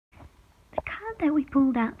that we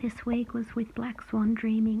pulled out this week was with Black Swan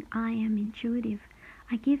Dreaming, I am intuitive.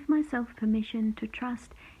 I give myself permission to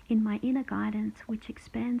trust in my inner guidance, which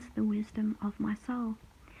expands the wisdom of my soul.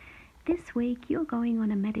 This week you're going on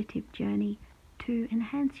a meditative journey to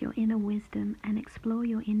enhance your inner wisdom and explore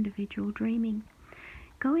your individual dreaming.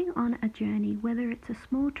 Going on a journey, whether it's a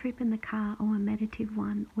small trip in the car or a meditative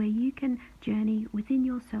one, where you can journey within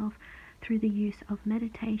yourself through the use of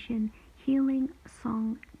meditation, healing,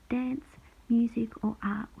 song, dance, music or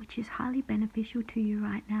art, which is highly beneficial to you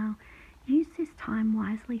right now. Use this time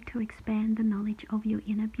wisely to expand the knowledge of your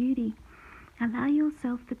inner beauty. Allow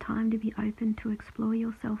yourself the time to be open to explore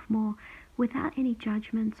yourself more without any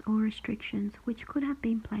judgments or restrictions which could have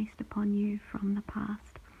been placed upon you from the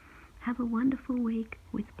past. Have a wonderful week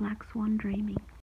with Black Swan Dreaming.